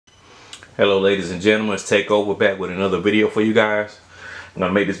Hello ladies and gentlemen, it's Takeover back with another video for you guys. I'm going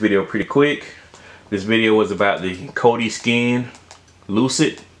to make this video pretty quick. This video was about the Kodi skin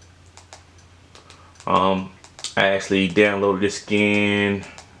Lucid. I actually downloaded this skin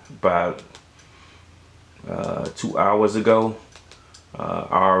about 2 hours ago. I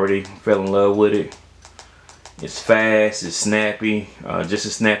already fell in love with it. It's fast, it's snappy, just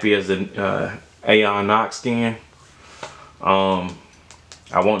as snappy as the Aeon Nox skin.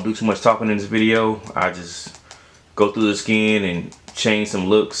 I won't do too much talking in this video. I just go through the skin and change some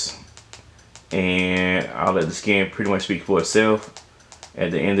looks, and I'll let the skin pretty much speak for itself.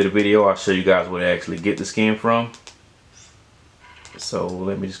 At the end of the video, I'll show you guys where to actually get the skin from. So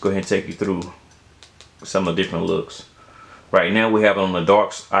let me just go ahead and take you through some of the different looks. Right now we have it on the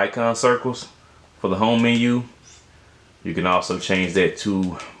dark icon circles for the home menu. You can also change that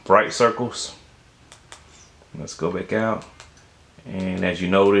to bright circles. Let's go back out. And as you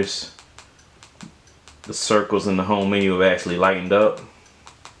notice, the circles in the home menu have actually lightened up.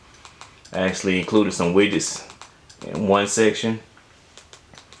 I actually included some widgets in one section,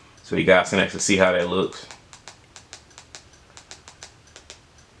 so you guys can actually see how that looks.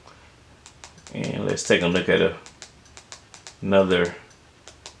 And let's take a look at another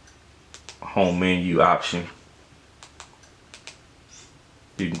home menu option.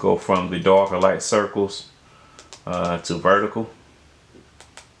 You can go from the dark or light circles to vertical.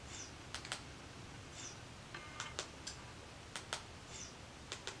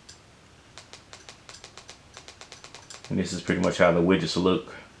 And this is pretty much how the widgets will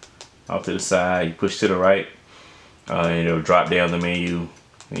look. Off to the side, you push to the right, and it'll drop down the menu.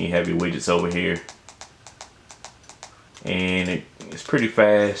 And you have your widgets over here. And it's pretty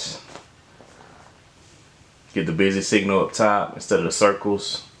fast. Get the busy signal up top instead of the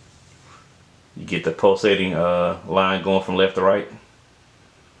circles. You get the pulsating line going from left to right.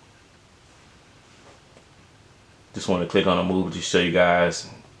 Just want to click on a move to show you guys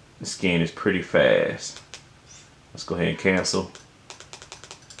the skin is pretty fast. Let's go ahead and cancel.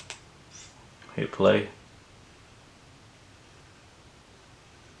 Hit play.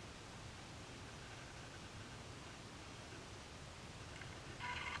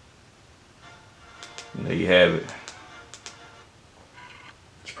 And there you have it.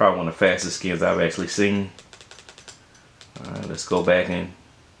 It's probably one of the fastest skins I've actually seen. Alright, let's go back and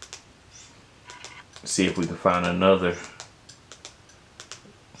see if we can find another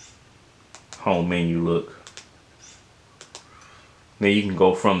home menu look. Now you can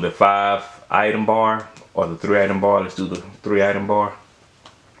go from the 5-item bar or the 3-item bar. Let's do the 3-item bar.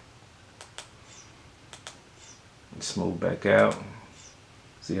 Let's move back out.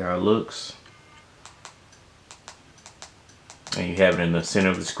 See how it looks. And you have it in the center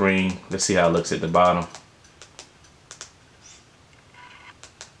of the screen. Let's see how it looks at the bottom.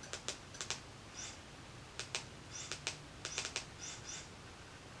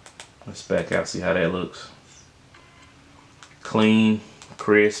 Let's back out, see how that looks. Clean,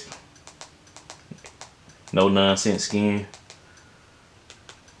 crisp, no nonsense skin.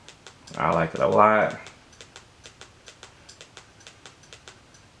 I like it a lot.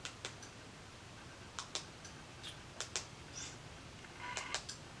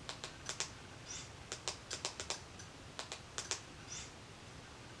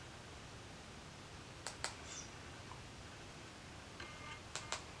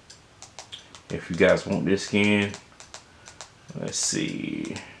 If you guys want this skin, let's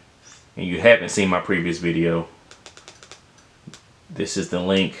see, and you haven't seen my previous video, this is the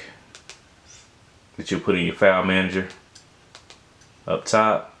link that you'll put in your file manager up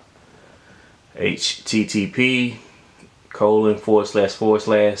top.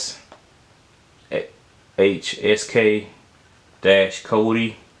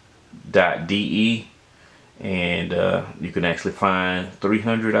 and you can actually find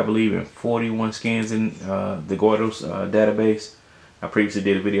 300, I believe, and 41 skins in the Guidos database. I previously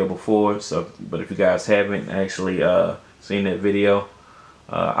did a video before, but if you guys haven't actually seen that video,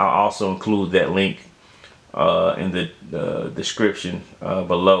 I'll also include that link in the description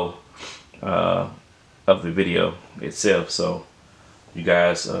below of the video itself. So you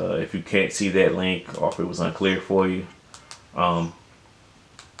guys, if you can't see that link, or if it was unclear for you,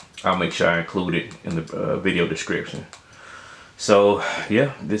 I'll make sure I include it in the video description. So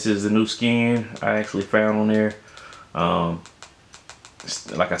yeah, this is the new skin I actually found on there.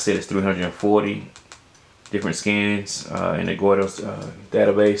 Like I said, it's 340 different skins in the Guidos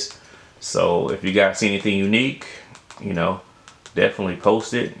database. So if you guys see anything unique, you know, definitely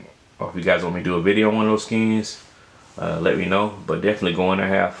post it. Or if you guys want me to do a video on one of those skins, let me know. But definitely go in there,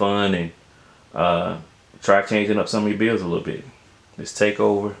 have fun, and try changing up some of your builds a little bit. This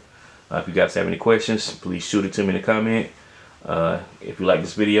Takeover. If you guys have any questions, please shoot it to me in the comment. If you like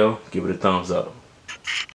this video, give it a thumbs up.